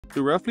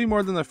Through roughly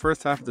more than the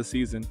first half of the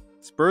season,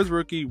 Spurs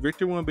rookie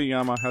Victor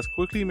Wembanyama has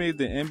quickly made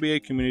the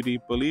NBA community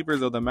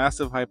believers of the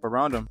massive hype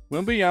around him.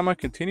 Wembanyama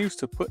continues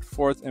to put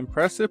forth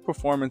impressive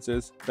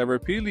performances that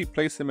repeatedly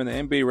place him in the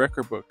NBA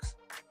record books.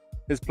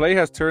 His play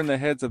has turned the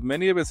heads of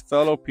many of his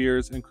fellow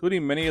peers,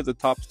 including many of the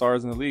top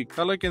stars in the league.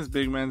 Pelicans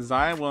big man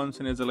Zion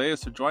Williamson is the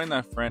latest to join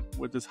that front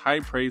with his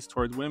high praise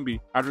towards Wemby.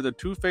 After the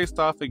two faced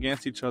off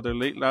against each other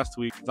late last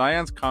week,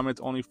 Zion's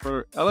comments only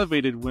further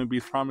elevated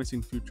Wemby's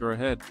promising future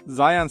ahead.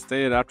 Zion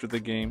stated after the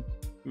game,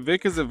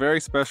 "Vic is a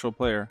very special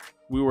player.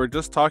 We were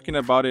just talking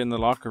about it in the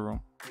locker room.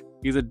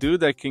 He's a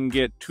dude that can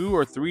get 2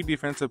 or 3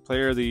 Defensive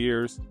Player of the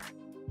Years.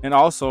 And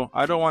also,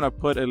 I don't want to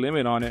put a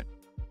limit on it,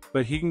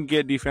 but he can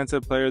get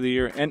Defensive Player of the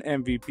Year and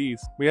MVPs.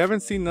 We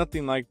haven't seen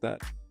nothing like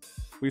that.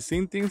 We've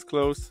seen things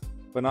close,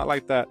 but not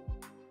like that.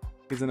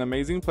 He's an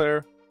amazing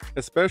player,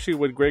 especially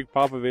with Greg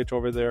Popovich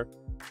over there.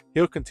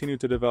 He'll continue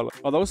to develop."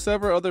 Although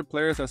several other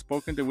players have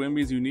spoken to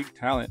Wemby's unique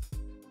talent,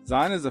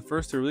 Zion is the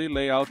first to really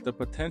lay out the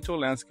potential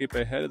landscape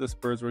ahead of the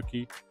Spurs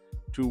rookie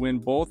to win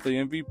both the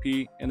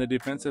MVP and the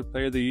Defensive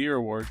Player of the Year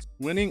awards.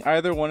 Winning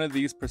either one of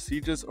these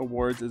prestigious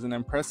awards is an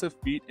impressive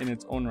feat in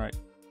its own right,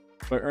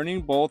 but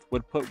earning both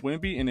would put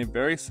Wemby in a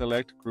very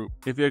select group.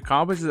 If he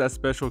accomplishes that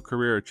special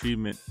career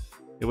achievement,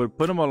 it would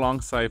put him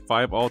alongside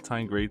 5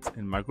 all-time greats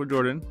in Michael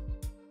Jordan,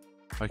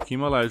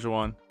 Hakeem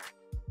Olajuwon,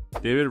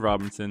 David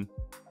Robinson,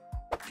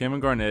 Kevin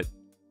Garnett,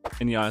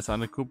 and Giannis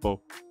Antetokounmpo.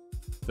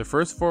 The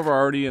first 4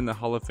 are already in the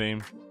Hall of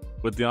Fame,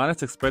 with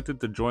Giannis expected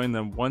to join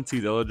them once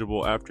he's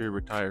eligible after he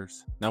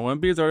retires. Now,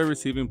 Wemby is already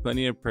receiving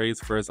plenty of praise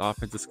for his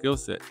offensive skill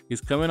set. He's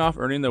coming off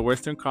earning the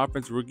Western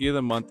Conference Rookie of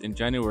the Month in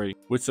January,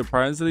 which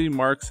surprisingly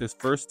marks his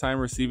first time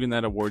receiving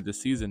that award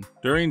this season.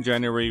 During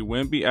January,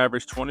 Wemby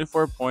averaged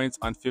 24 points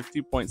on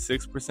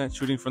 50.6%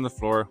 shooting from the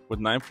floor, with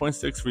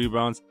 9.6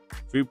 rebounds,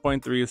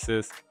 3.3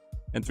 assists,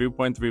 and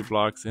 3.3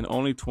 blocks in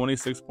only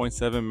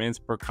 26.7 minutes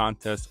per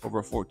contest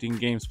over 14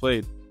 games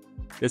played.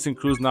 This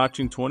includes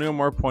notching 20 or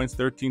more points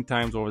 13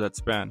 times over that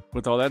span.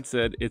 With all that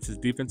said, it's his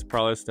defense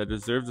prowess that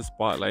deserves the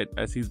spotlight,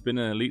 as he's been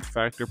an elite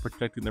factor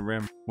protecting the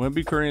rim.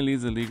 Wemby currently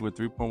leads the league with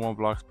 3.1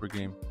 blocks per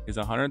game. His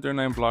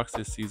 139 blocks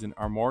this season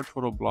are more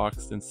total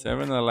blocks than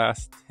 7 of the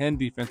last 10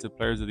 Defensive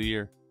Players of the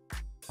Year.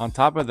 On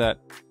top of that,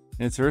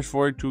 in his first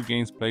 42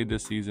 games played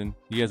this season,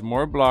 he has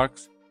more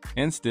blocks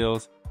and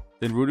steals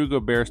than Rudy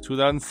Gobert's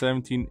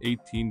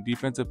 2017-18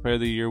 Defensive Player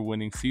of the Year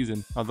winning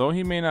season. Although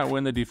he may not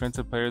win the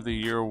Defensive Player of the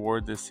Year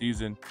award this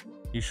season,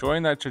 he's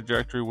showing that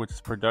trajectory with his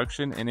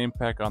production and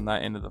impact on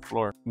that end of the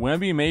floor.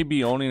 Wemby may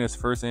be only in his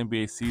first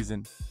NBA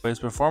season, but his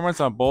performance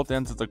on both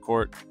ends of the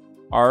court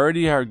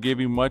already are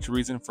giving much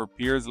reason for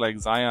peers like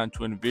Zion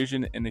to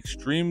envision an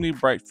extremely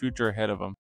bright future ahead of him.